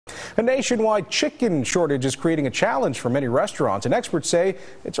A nationwide chicken shortage is creating a challenge for many restaurants, and experts say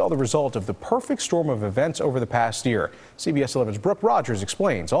it's all the result of the perfect storm of events over the past year. CBS 11's Brooke Rogers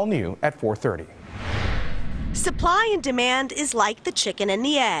explains, all new at 4:30. Supply and demand is like the chicken and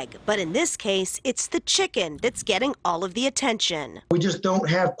the egg, but in this case, it's the chicken that's getting all of the attention. We just don't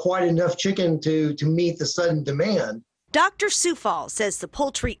have quite enough chicken to meet the sudden demand. Dr. Sufal says the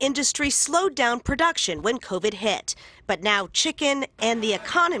poultry industry slowed down production when COVID hit, but now chicken and the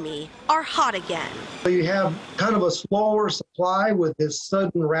economy are hot again. So you have kind of a slower supply with this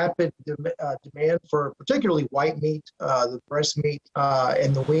sudden rapid demand for particularly white meat, the breast meat,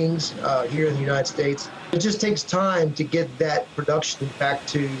 and the wings here in the United States. It just takes time to get that production back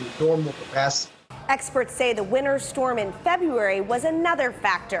to normal capacity. Experts say the winter storm in February was another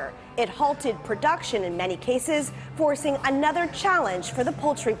factor. It halted production in many cases, forcing another challenge for the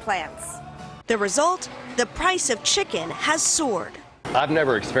poultry plants. The result? The price of chicken has soared. I've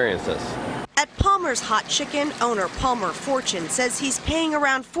never experienced this. At Palmer's Hot Chicken, owner Palmer Fortune says he's paying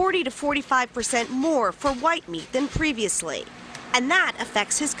around 40 to 45% more for white meat than previously, and that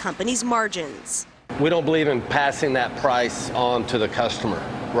affects his company's margins. We don't believe in passing that price on to the customer,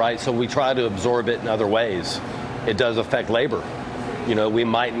 right? So we try to absorb it in other ways. It does affect labor. You know, we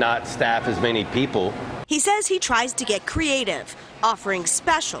might not staff as many people. He says he tries to get creative, offering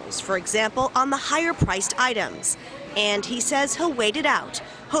specials, for example, on the higher priced items. And he says he'll wait it out,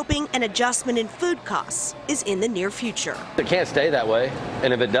 hoping an adjustment in food costs is in the near future. It can't stay that way.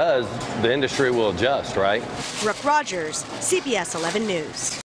 And if it does, the industry will adjust, right? Brooke Rogers, CBS 11 News.